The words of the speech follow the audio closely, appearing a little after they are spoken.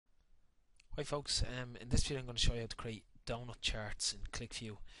Hi folks, in this video I'm going to show you how to create donut charts in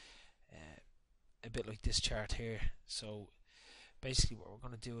Qlikview, a bit like this chart here. So basically what we're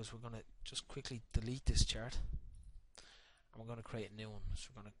going to do is we're going to just quickly delete this chart and we're going to create a new one. So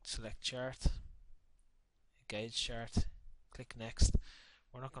we're going to select chart, gauge chart, click next.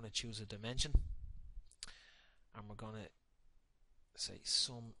 We're not going to choose a dimension and we're going to say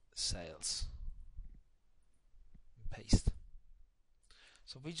sum sales and paste.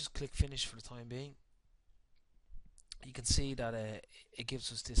 So if we just click finish for the time being, you can see that it gives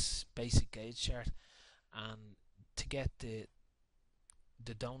us this basic gauge chart, and to get the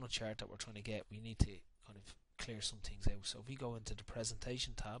donut chart that we're trying to get, we need to kind of clear some things out. So if we go into the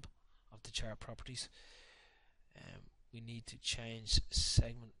presentation tab of the chart properties, we need to change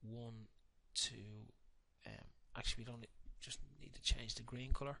segment 1 to actually we don't just need to change the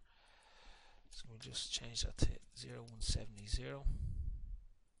green color, so we'll just change that to 0170.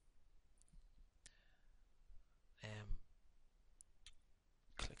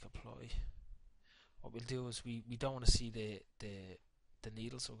 Click apply. What we'll do is we don't want to see the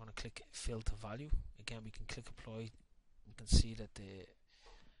needle, so we're going to click fill to value. Again, we can click apply. We can see that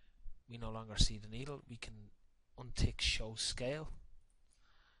we no longer see the needle. We can untick show scale.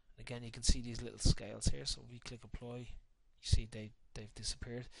 And again, you can see these little scales here. So if we click apply, you see they've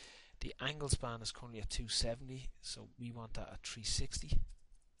disappeared. The angle span is currently at 270, so we want that at 360.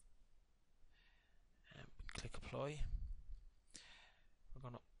 Click apply. We're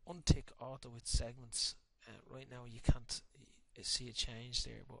going to untick auto with segments. Right now you can't see a change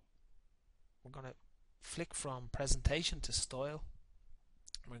there, but we're going to flick from presentation to style.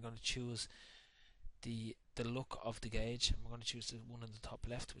 We're going to choose the look of the gauge, and we're going to choose the one in the top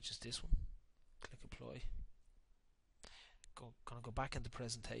left, which is this one. Click apply. Going to go back into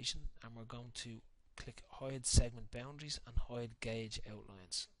presentation, and we're going to click hide segment boundaries and hide gauge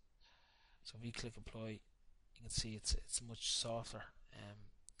outlines. So if we click apply, you can see it's much softer,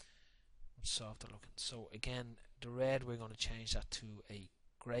 looking. So again, the red, we're going to change that to a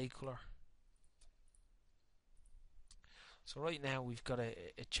grey color. So right now we've got a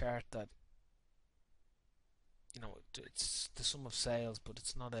chart that, you know, it's the sum of sales, but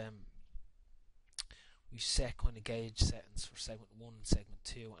it's not we've set kind of gauge settings for segment 1 and segment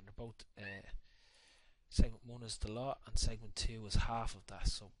 2, and they're both segment 1 is the lot and segment 2 is half of that.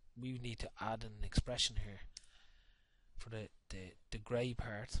 So we need to add an expression here for the grey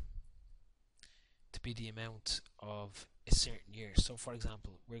part to be the amount of a certain year. So for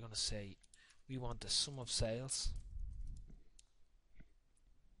example, we're going to say we want the sum of sales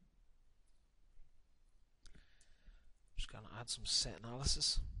just going to add some set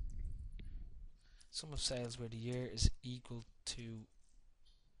analysis. Sum of sales where the year is equal to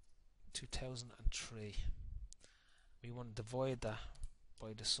 2003. We want to divide that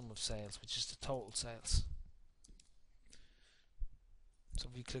by the sum of sales, which is the total sales. So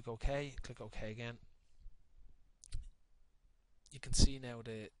if we click OK again, you can see now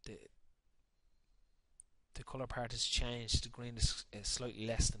the color part has changed. The green is slightly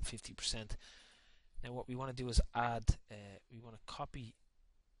less than 50%. Now what we want to do is add, we want to copy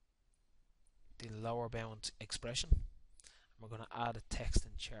the lower bound expression, and we're going to add a text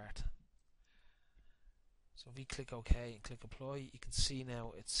in chart. So if we click OK and click apply, you can see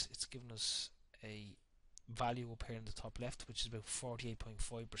now it's given us a value up here in the top left, which is about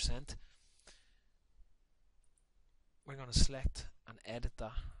 48.5%. We're going to select and edit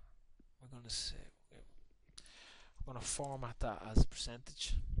that. We're going to say we're going to format that as a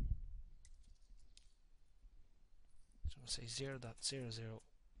percentage. So I'm going to say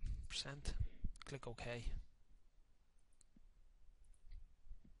 0.00%. Click OK.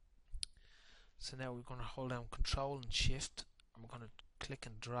 So now we're going to hold down Control and Shift, and we're going to click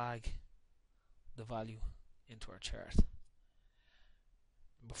and drag the value into our chart.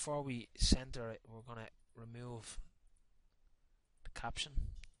 Before we center it, we're going to remove the caption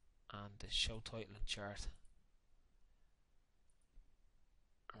and the show title and chart,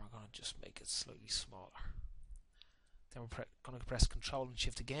 and we're going to just make it slightly smaller. Then we're going to press Control and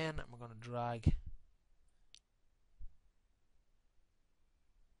Shift again, and we're going to drag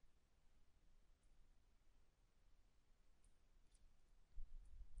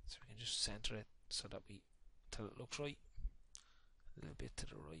so we can just center it so that till it looks right. A little bit to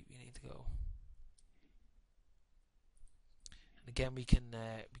the right we need to go. And again, we can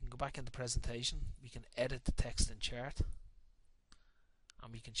go back into presentation. We can edit the text and chart,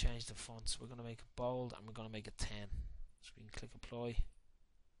 and we can change the fonts. We're going to make it bold, and we're going to make it 10. So we can click apply.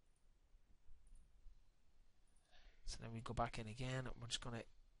 So then we go back in again, and we're just going to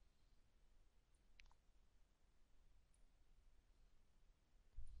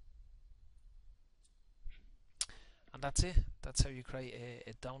And that's it. That's how you create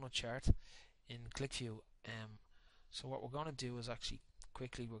a donut chart in Qlikview. So what we're going to do is actually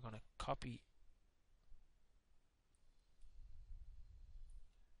quickly we're going to copy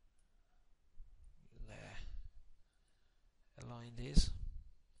align these,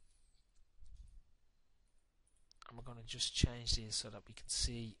 and we're going to just change these so that we can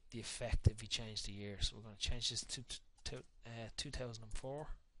see the effect if we change the year. So we're going to change this to 2004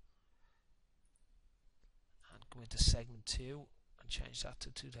 and go into segment 2 and change that to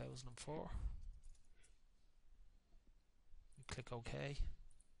 2004. Click OK,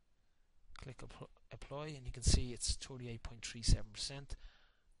 click apply, and you can see it's 38.37%.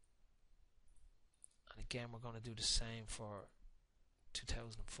 And again we're going to do the same for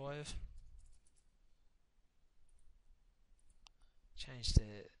 2005. Change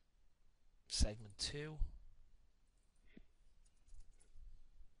the segment 2.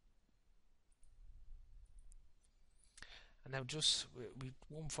 And now just we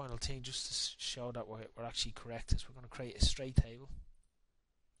one final thing just to show that we're actually correct is we're going to create a straight table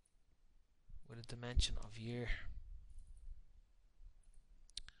with a dimension of year.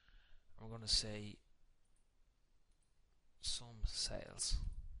 And we're going to say some sales,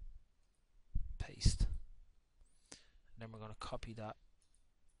 paste, and then we're going to copy that,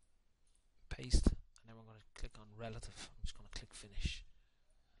 paste, and then we're going to click on relative. I'm just going to click finish.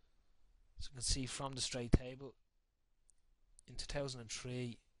 So you can see from the straight table in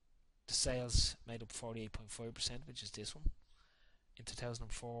 2003 the sales made up 48.5%, which is this one. In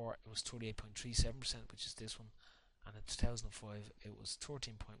 2004 it was 38.37%, which is this one, and in 2005 it was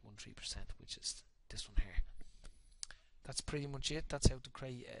 13.13%, which is this one here. That's pretty much it. That's how to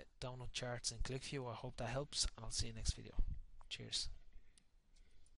create donut charts in Qlikview. I hope that helps, and I'll see you next video. Cheers.